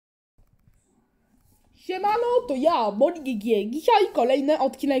Siemano, to ja, BoliGG. Dzisiaj kolejny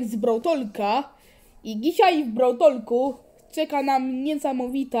odcinek z Brawl Talka. I dzisiaj w Brawl Talku czeka nam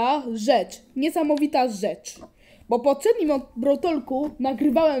niesamowita rzecz. Bo w poprzednim Brawl Talku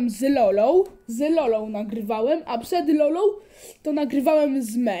nagrywałem z Lolą nagrywałem, a przed Lolą to nagrywałem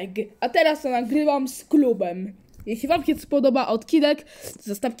z Meg. A teraz to nagrywam z Klubem. Jeśli wam się spodoba odcinek,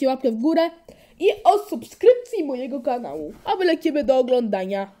 zostawcie łapkę w górę i o subskrypcji mojego kanału. A my lecimy do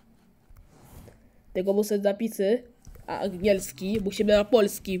oglądania. Tego muszę zapisy, a angielski, musimy na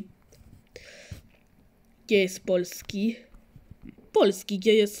polski. Gdzie jest polski? Polski,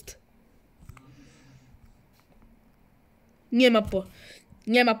 gdzie jest?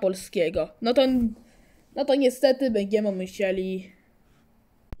 Nie ma polskiego. No to niestety będziemy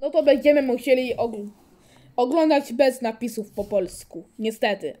musieli oglądać bez napisów po polsku.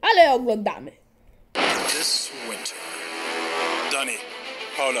 Niestety, ale oglądamy. This winter. Danny,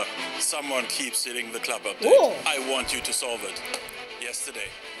 Paula, someone keeps hitting the club update. Oh. I want you to solve it. Yesterday,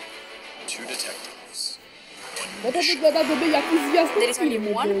 two detectives. No to wygląda, żeby jakiś zwiastun There is only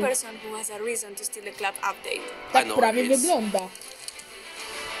filmu one był. person who has a reason to steal the club update. Tak I know prawie it is. wygląda.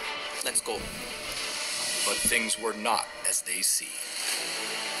 Let's go. But things were not as they seem.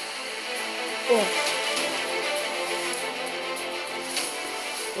 O.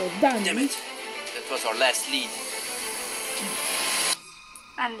 O, Damn Dani. it. That was our last lead.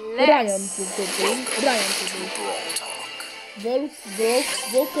 Ryan Unless... tu był. Ryan tu był. Brawl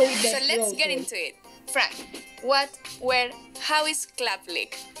Talk. So let's get into it. Frank, what, where, how is Club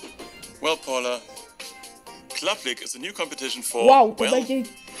League? Well, Paula, Club League is a new competition for, Wow, to well, będzie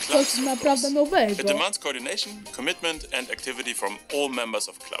clubs, coś of naprawdę course. nowego. It demands coordination, commitment and activity from all members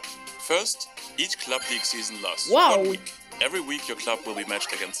of club. First, each Club League season lasts Wow. 1 week. Every week your club will be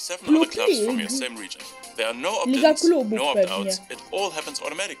matched against 7 Klub other clubs from League. your same region. There are no Liga opt-ins, Klubów no pewnie. opt-outs, it all happens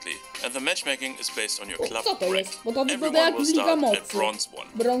automatically. And the matchmaking is based on your club Co to rank. jest? Bo to wygląda Everyone jak will Liga start Mocy. at bronze 1.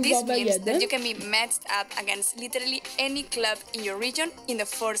 This Brązowe means 1. that you can be matched up against literally any club in your region in the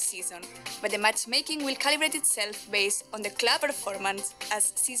fourth season. But the matchmaking will calibrate itself based on the club performance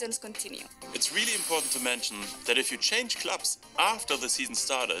as seasons continue. It's really important to mention that if you change clubs after the season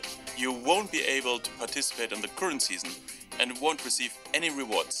started, you won't be able to participate in the current season and won't receive any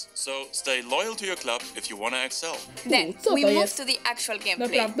rewards. So stay loyal to your club if you want to excel. Then co we to move jest? to the actual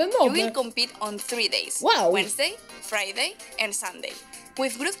gameplay. Naprawdę You nowe. will compete on 3 days. Wow. Wednesday, Friday and Sunday.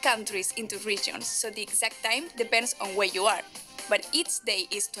 We've grouped countries into regions, so the exact time depends on where you are. But each day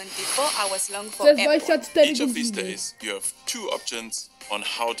is 24 hours long for Przez everyone. 24 Each of these godziny. days, you have 2 options on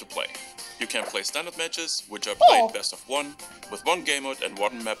how to play. You can play standard matches, which are Oh. played best of 1, with 1 game mode and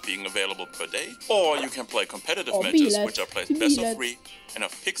 1 map being available per day. Or you can play competitive Oh, matches, bilet. which are played best of Bilet. 3 and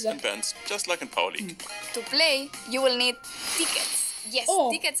have picks and bans, just like in Power League. To play, you will need tickets. Yes,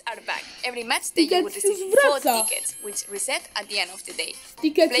 Oh. tickets are back. Every match day you will Tickets receive już 4 wraca. tickets, which reset at the end of the day.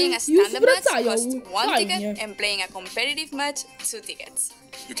 Tickety Playing a już standard match wracają. costs 1 Fajnie. ticket and playing a competitive match 2 tickets.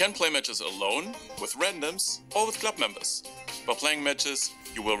 You can play matches alone, with randoms, or with club members. By playing matches,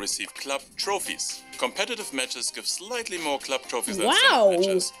 you will receive club trophies. Competitive matches give slightly more club trophies than Wow. standard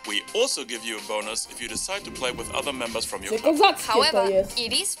matches. We also give you a bonus if you decide to play with other members from your Tylko club. zackie to However, jest.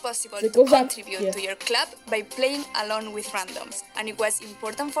 it is possible Tylko to contribute zackie. to your club by playing alone with randoms, and it was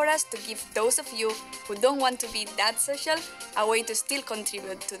important for us to give those of you who don't want to be that social a way to still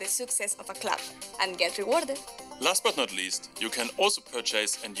contribute to the success of a club and get rewarded. Last but not least, you can also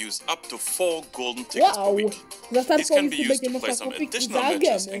purchase and use up to 4 golden tickets per Wow. week. Za These can be starpointy used będzie to play można some kupić additional za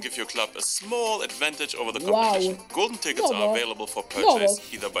matches gemy. and give your club a small advantage over the Wow. competition. Golden tickets are Nowo. available for purchase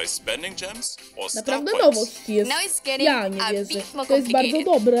Nowość. either by spending gems or star Naprawdę points. nowość jest. Now it's getting Ja nie a wierzę. bit more To jest bardzo complicated.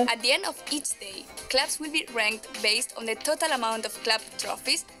 dobre. At the end of each day, clubs will be ranked based on the total amount of club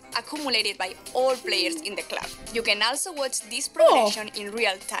trophies accumulated by all players in the club. You can also watch this progression in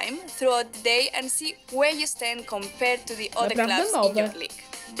real time throughout the day and see where you stand compared to the other Naprawdę clubs in nowe. your league.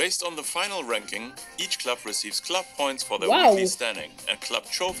 Based on the final ranking, each club receives club points for their Wow. weekly standing, and club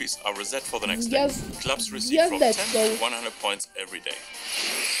trophies are reset for the next day. Clubs receive from 10 gwiazdeczką. to 100 points every day.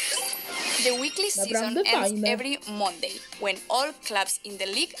 The weekly season Naprawdę ends fajne. every Monday, when all clubs in the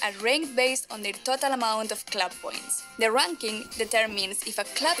league are ranked based on their total amount of club points. The ranking determines if a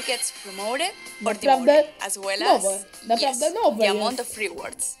club gets promoted or Naprawdę demoted, as well nowe. as Naprawdę nowe the amount jest. of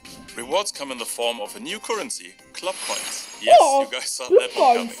rewards. Rewards come in the form of a new currency, club points. Yes, Oh, you guys saw club that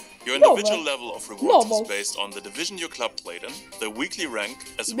one points. coming. Your Nowe. individual level of rewards is Nowość. based on the division your club played in, the weekly rank,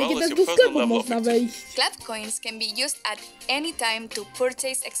 as I well będzie as też your do personal sklepu level of można activity. wejść. Club coins can be used at any time to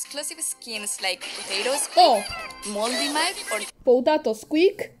purchase exclusive skins like potatoes, O! moldy milk, or Potato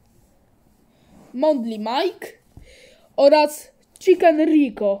Squeak, Mondly Mike oraz Chicken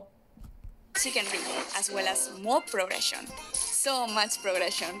Rico. chicken reward, as well as more progression. So much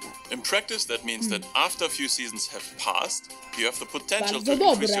progression. In practice, that means that after a few seasons have passed, you have the potential Bardzo to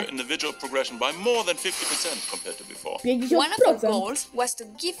increase dobre. your individual progression by more than 50% compared to before. 50%. One of our goals was to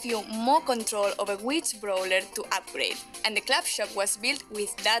give you more control over which brawler to upgrade, and the club shop was built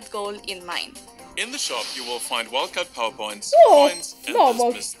with that goal in mind. In the shop, you will find wildcard powerpoints, O, coins, and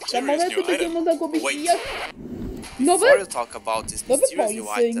nowość. this Za mysterious momentu new będzie item. można kupić Wait. jak... Before Nowe? you talk about this Nowe mysterious new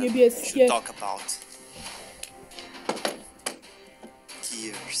polisy item, you niebieskie. should talk about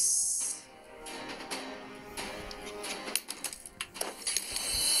gears.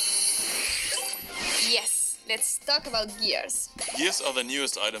 Yes, let's talk about gears. Gears are the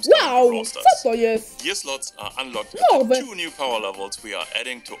newest items coming to Wow, Brawl co Stars. to jest? Gear slots are unlocked Nowe. at the 2 new power levels we are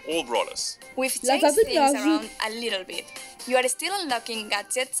adding to all brawlers. We've Dla changed things zadymiarzy. around a little bit. You are still unlocking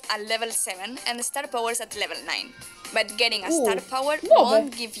gadgets at level 7 and star powers at level 9. But getting a star power nowe.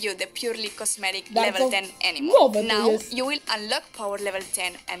 won't give you the purely cosmetic Bardzo level 10 anymore. nowe to Now jest. you will unlock power level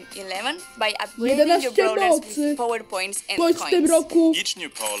 10 and 11 by upgrading your 11 brawlers nocy. with power points and To jest w tym coins. roku. Each new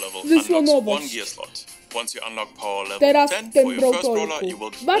power level Wyszło unlocks nowość. one gear slot. Once you unlock power level Teraz 10 ten for your Brawl first brawler, Talku. you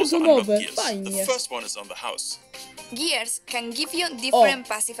will Bardzo also unlock nowe, gears. fajnie. The first one is on the house. Gears can give you different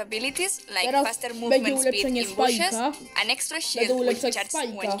passive abilities like Teraz faster będzie movement speed ulepszenie in bushes, Spike'a. an extra shield Będę which ulepszać charges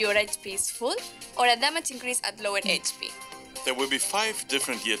Spike'a. when your HP is full, or a damage increase at lower HP. There will be 5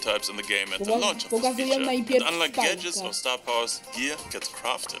 different gear types in the game at the Poka- launch of this pokazują feature. najpierw And unlike Spike'a. gadgets or star powers, gear gets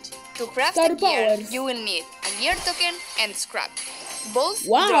crafted. To craft Star a gear, powers. you will need a gear token and scrap. Both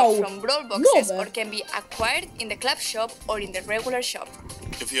Wow, drop from brawl boxes nowe. or can be acquired in the club shop or in the regular shop.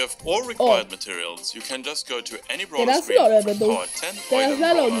 If you have all required materials, you can just go to any brawler Teraz screen lore from będą. power 10 or Teraz 11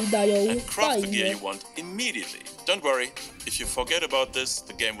 dla brawler Loli dają. and craft the gear Fajnie. you want immediately. Don't worry, if you forget about this,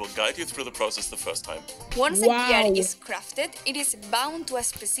 the game will guide you through the process the first time. Once Wow. a gear is crafted, it is bound to a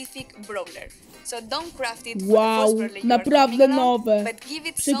specific brawler. So don't craft it for the Wow, first brawler you are naprawdę coming along, nowe. but give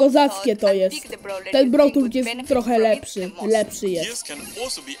it some Przygozackie thought to and jest. pick the brawler Ten you Brawl think Talk would jest benefit trochę from it lepszy. the most. Lepszy jest. Gears can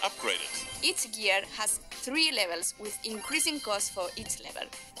also be upgraded. Each gear has 3 levels with increasing cost for each level.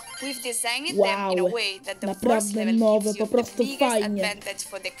 We've designed Wow, them in a way that the first naprawdę level nowe, gives you po prostu the biggest fajnie. advantage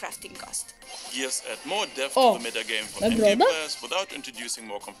for the crafting cost. Gears add more depth O, to the metagame for nagroda? endgame players without introducing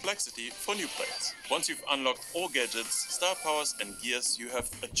more complexity for new players. Once you've unlocked all gadgets, star powers and gears, you have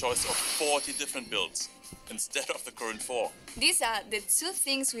a choice of 40 different builds instead of the current 4. These are the 2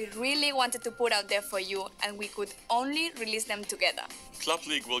 things we really wanted to put out there for you, and we could only release them together. Club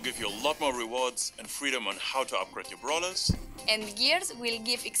League will give you a lot more rewards and freedom on how to upgrade your brawlers. And Gears will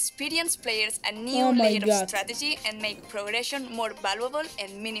give experienced players a new Oh my layer God. of strategy and make progression more valuable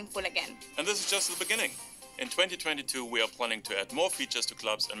and meaningful again. And this is just the beginning. In 2022, we are planning to add more features to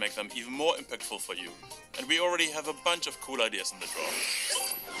clubs and make them even more impactful for you. And we already have a bunch of cool ideas in the drawer.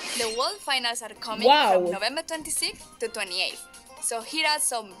 The World Finals are coming Wow. from November 26th to 28th. So here are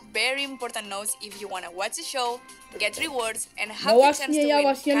some very important notes if you want to watch the show, get rewards, and have No the chance właśnie, to ja win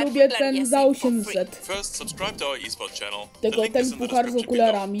właśnie Cat lubię Popular ten za ESC for free. 800. First, subscribe to our esports channel. Tylko the link ten is in the puchar z description below.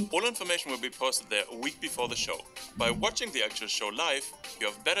 okularami. All information will be posted there a week before the show. By watching the actual show live, you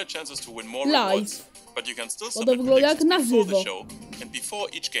have better chances to win more Live. rewards. But you can still to submit wygląda jak predictions na before the żywo. show and before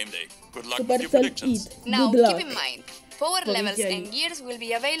each game day. Good luck with Supercell your predictions. It. Now, Good keep luck. in mind, power levels Powiedzieli. and gears will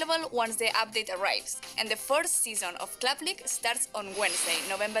be available once the update arrives, and the first season of Club League starts on Wednesday,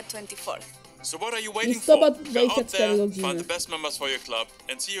 November 24th. So what are you waiting Listopad for? Go out 24 there, godziny. find the best members for your club,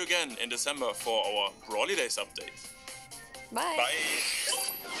 and see you again in December for our Brawly Days update. Bye. Bye.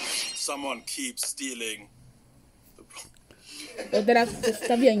 Someone keeps stealing. To teraz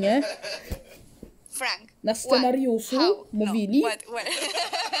przedstawienie. Frank, Na scenariuszu what? How? mówili, No, what?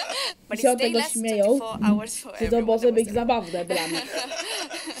 But się its od day tego lasts śmieją, 24 hours for że to everyone może that być was zabawne dla mnie.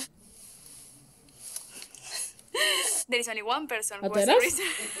 There is only one person A who was the teraz? reason.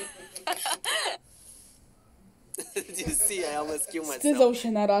 Did you see? I almost killed myself. Wstydzą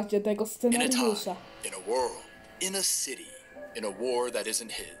się na razie tego In a time, scenariusza. in a world, in a city, in a war that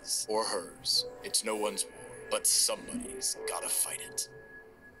isn't his or hers. It's no one's war, but somebody's gotta fight it.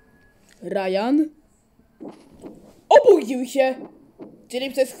 Ryan obudził się,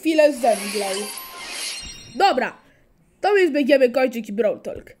 czyli przez chwilę zemdlał. Dobra, to już będziemy kończyć Brawl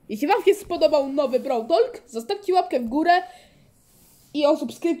Talk. Jeśli wam się spodobał nowy Brawl Talk, zostawcie łapkę w górę i o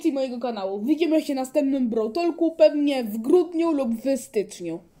subskrypcji mojego kanału. Widzimy się w następnym Brawl Talku, pewnie w grudniu lub w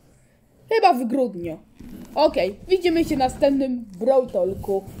styczniu. Chyba w grudniu. Okej, widzimy się w następnym Brawl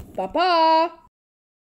Talku. Pa pa!